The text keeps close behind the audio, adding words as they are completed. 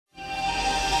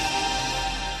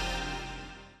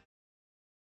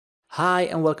Hi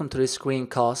and welcome to this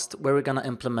screencast where we're going to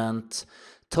implement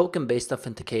token-based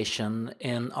authentication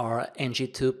in our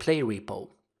ng2 Play repo.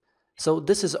 So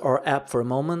this is our app for a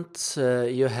moment.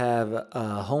 You have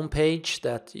a home page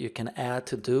that you can add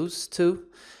to-dos to,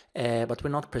 but we're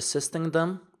not persisting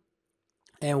them.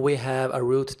 And we have a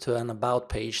route to an about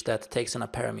page that takes in a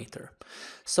parameter.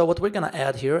 So what we're going to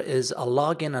add here is a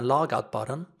login and logout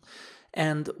button.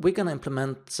 And we're going to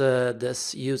implement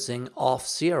this using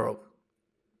Auth0.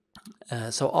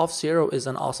 So Auth0 is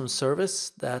an awesome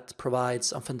service that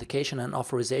provides authentication and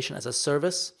authorization as a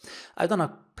service. I've done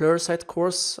a Pluralsight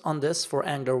course on this for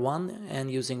Angular 1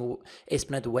 and using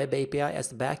ASP.NET Web API as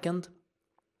the backend.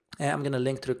 I'm going to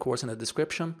link to the course in the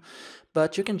description.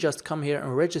 But you can just come here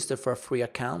and register for a free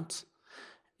account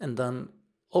and then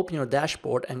open your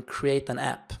dashboard and create an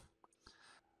app.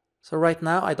 So right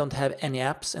now I don't have any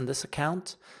apps in this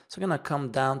account. So I'm going to come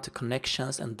down to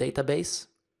connections and database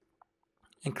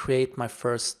and create my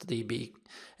first DB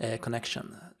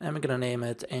connection. I'm going to name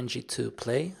it ng2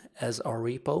 Play as our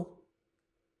repo.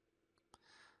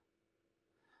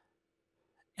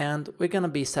 And we're going to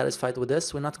be satisfied with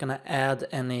this. We're not going to add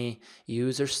any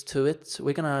users to it.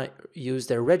 We're going to use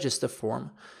the register form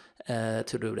to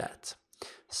do that.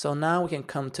 So now we can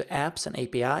come to apps and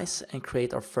APIs and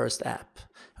create our first app.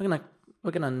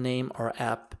 We're going to name our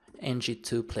app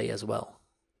ng2 Play as well.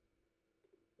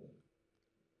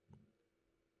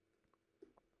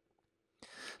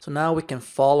 So now we can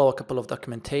follow a couple of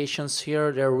documentations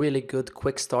here. They're really good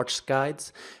quick start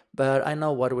guides, but I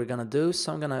know what we're going to do.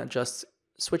 So I'm going to just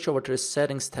switch over to the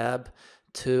settings tab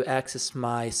to access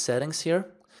my settings here.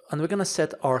 And we're going to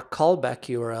set our callback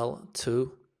URL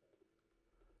to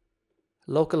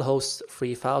localhost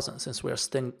 3000 since we are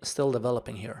still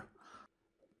developing here.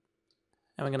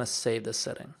 And we're going to save this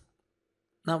setting.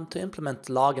 Now to implement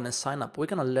login and signup, we're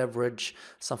going to leverage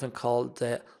something called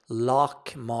the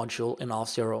lock module in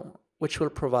Auth0, which will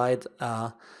provide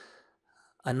a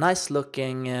nice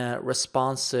looking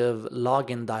responsive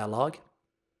login dialog.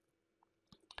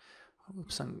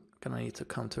 Oops, I'm going to need to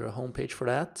come to the home page for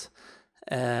that.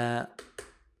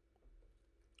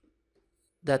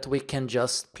 That we can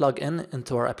just plug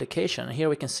into our application. Here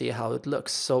we can see how it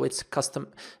looks. So it's custom.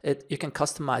 You can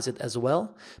customize it as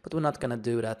well, but we're not going to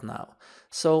do that now.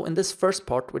 So in this first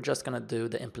part, we're just going to do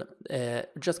the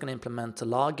implement the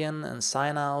login and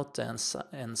sign out and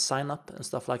sign up and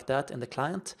stuff like that in the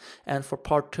client. And for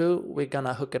part 2, we're going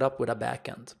to hook it up with a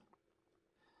backend.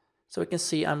 So we can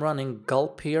see I'm running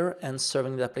gulp here and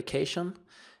serving the application,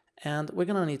 and we're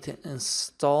going to need to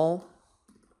install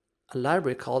a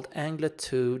library called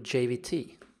Auth0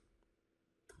 JVT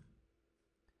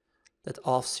that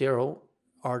Auth0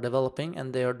 are developing,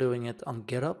 and they are doing it on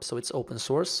GitHub, so it's open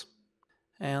source.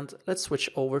 And let's switch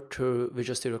over to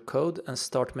Visual Studio Code and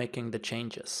start making the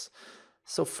changes.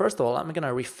 So first of all, I'm going to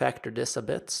refactor this a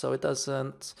bit so it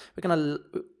doesn't.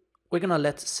 We're gonna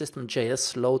let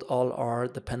system.js load all our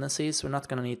dependencies. We're not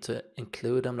going to need to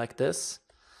include them like this.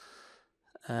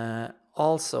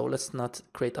 Also, let's not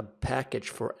create a package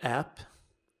for app.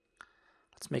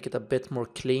 Let's make it a bit more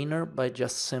cleaner by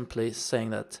just simply saying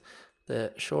that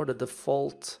the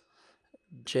default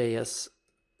JS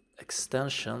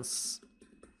extensions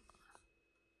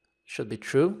should be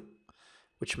true,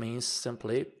 which means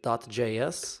simply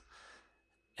 .js.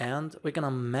 And we're going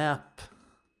to map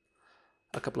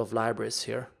a couple of libraries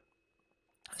here.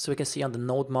 So we can see on the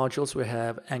node modules, we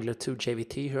have Auth0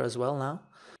 JVT here as well now.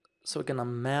 So we're going to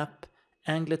map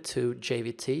Auth0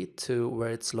 JVT to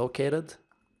where it's located.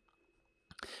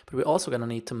 But we're also going to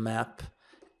need to map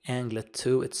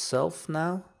Auth0 itself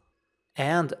now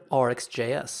and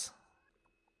RxJS.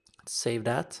 Let's save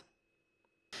that.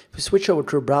 If we switch over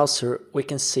to a browser, we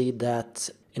can see that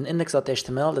in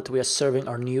index.html that we are serving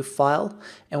our new file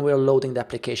and we are loading the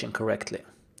application correctly.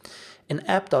 In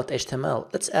app.html,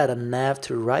 let's add a nav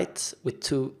to the right with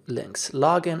 2 links,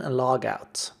 login and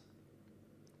logout.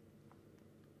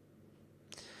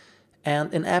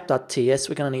 And in app.ts,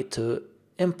 we're going to need to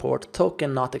import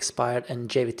token not expired and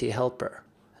JVT helper.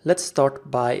 Let's start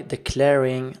by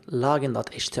declaring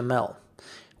login.html,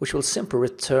 which will simply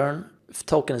return if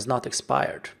token is not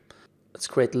expired. Let's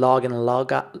create login and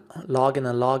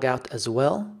logout as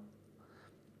well.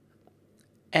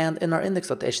 And in our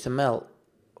index.html,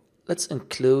 let's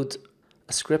include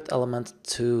a script element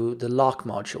to the lock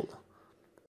module.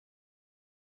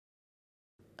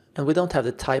 And we don't have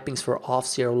the typings for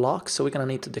Auth0 lock, so we're going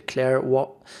to need to declare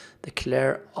Auth0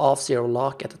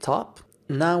 lock at the top.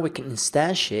 Now we can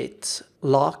instantiate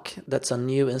lock, that's a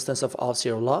new instance of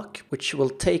Auth0 lock, which will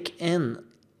take in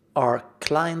our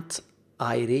client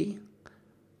ID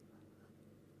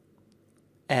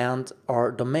and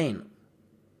our domain,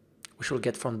 which we'll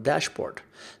get from the dashboard.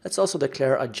 Let's also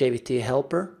declare a JWT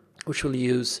helper, which we'll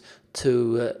use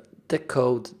to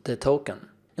decode the token.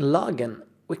 In login,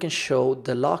 we can show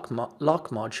the lock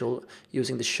module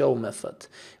using the show method.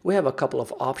 We have a couple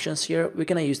of options here. We're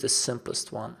going to use the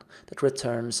simplest one that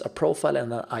returns a profile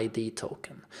and an ID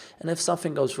token. And if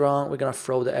something goes wrong, we're going to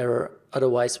throw the error.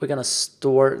 Otherwise, we're going to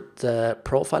store the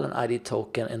profile and ID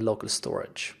token in local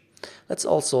storage. Let's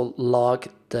also log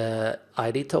the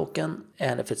ID token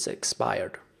and if it's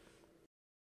expired,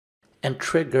 and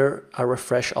trigger a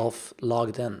refresh of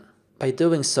logged in. By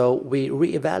doing so, we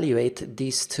reevaluate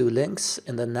these two links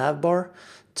in the navbar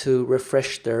to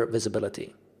refresh their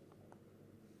visibility.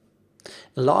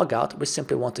 In logout, we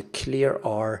simply want to clear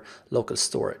our local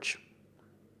storage.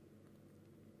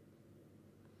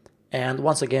 And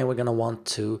once again, we're going to want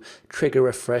to trigger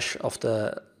refresh of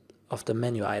the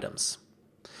menu items.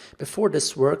 Before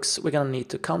this works, we're going to need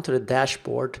to come to the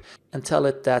dashboard and tell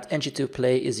it that NG2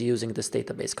 Play is using this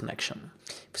database connection.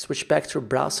 If we switch back to our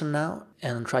browser now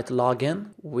and try to log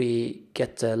in, we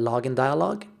get the login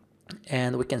dialog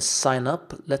and we can sign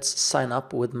up. Let's sign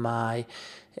up with my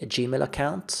Gmail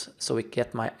account so we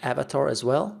get my avatar as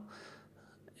well,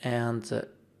 and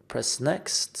press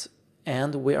next.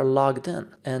 And we are logged in,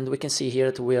 and we can see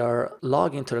here that we are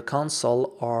logging to the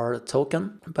console our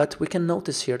token, but we can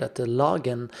notice here that the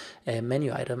login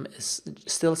menu item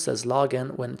still says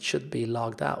login when it should be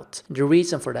logged out. The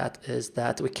reason for that is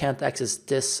that we can't access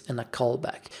this in a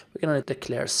callback. We're going to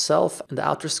declare self in the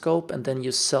outer scope and then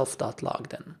use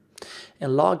self.loggedin.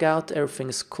 In logout, everything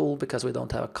is cool because we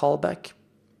don't have a callback.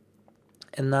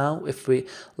 And now if we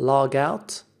log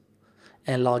out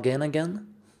and log in again,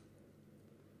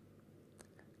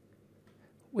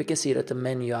 we can see that the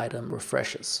menu item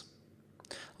refreshes.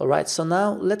 Alright, so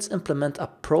now let's implement a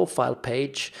profile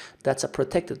page that's a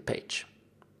protected page.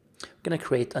 We're going to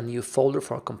create a new folder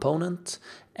for our component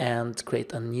and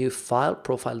create a new file,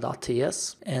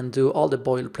 profile.ts, and do all the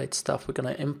boilerplate stuff. We're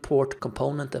going to import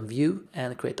component and view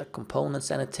and create a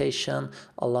components annotation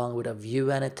along with a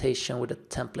view annotation with a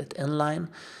template inline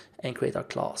and create our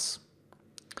class.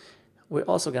 We're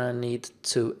also going to need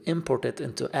to import it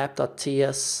into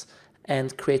app.ts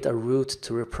and create a route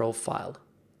to a profile.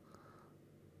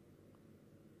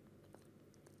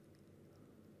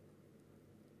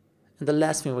 And the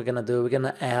last thing we're going to do, we're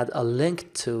going to add a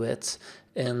link to it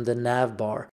in the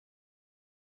navbar.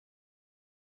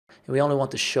 And we only want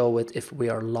to show it if we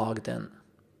are logged in.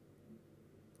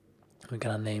 We're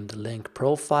going to name the link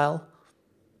profile.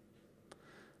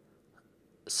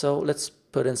 So let's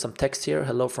put in some text here,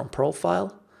 hello from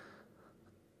profile,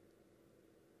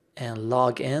 and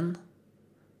log in.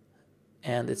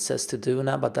 And it says to do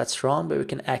now, but that's wrong, but we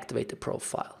can activate the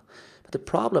profile. But the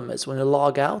problem is when we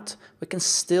log out, we can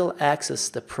still access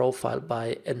the profile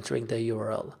by entering the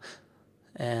URL.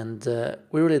 And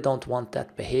we really don't want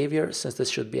that behavior since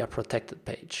this should be a protected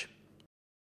page.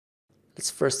 Let's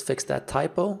first fix that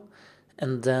typo,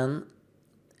 and then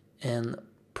in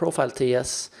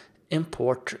profile.ts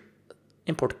import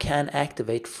can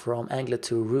activate from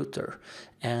Auth0 router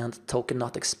and token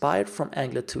not expired from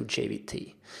Auth0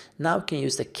 JWT. Now we can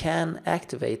use the can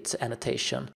activate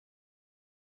annotation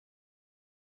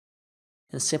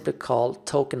and simply call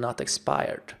token not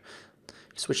expired.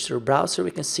 Switch to the browser,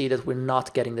 we can see that we're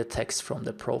not getting the text from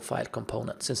the profile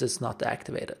component since it's not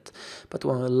activated. But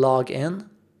when we log in,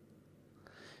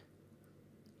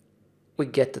 we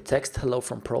get the text hello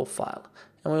from profile.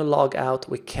 And when we log out,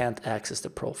 we can't access the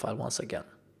profile once again.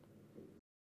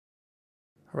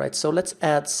 Alright, so let's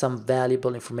add some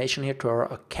valuable information here to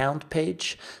our account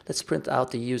page. Let's print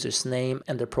out the user's name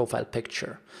and their profile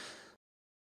picture.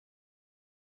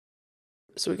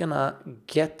 So we're gonna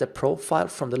get the profile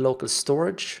from the local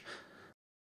storage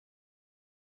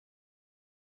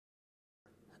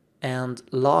and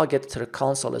log it to the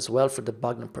console as well for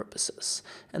debugging purposes.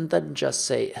 And then just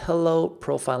say hello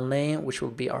profile name, which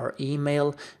will be our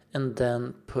email, and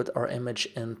then put our image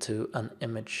into an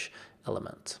image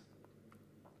element.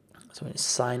 So when we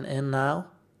sign in now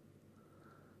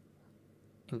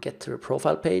and get to the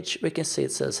profile page, we can see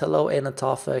it says hello Einar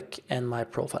Tafek and my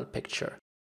profile picture.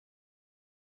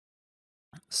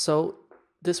 So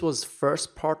this was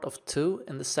first part of 2.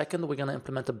 In the second, we're going to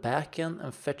implement a backend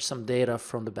and fetch some data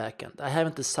from the backend. I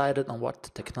haven't decided on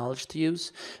what technology to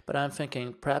use, but I'm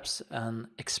thinking perhaps an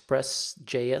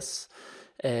Express.js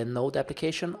Node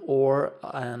application or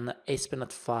an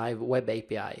ASP.NET 5 Web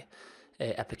API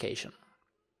application.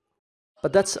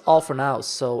 But that's all for now,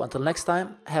 so until next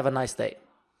time, have a nice day.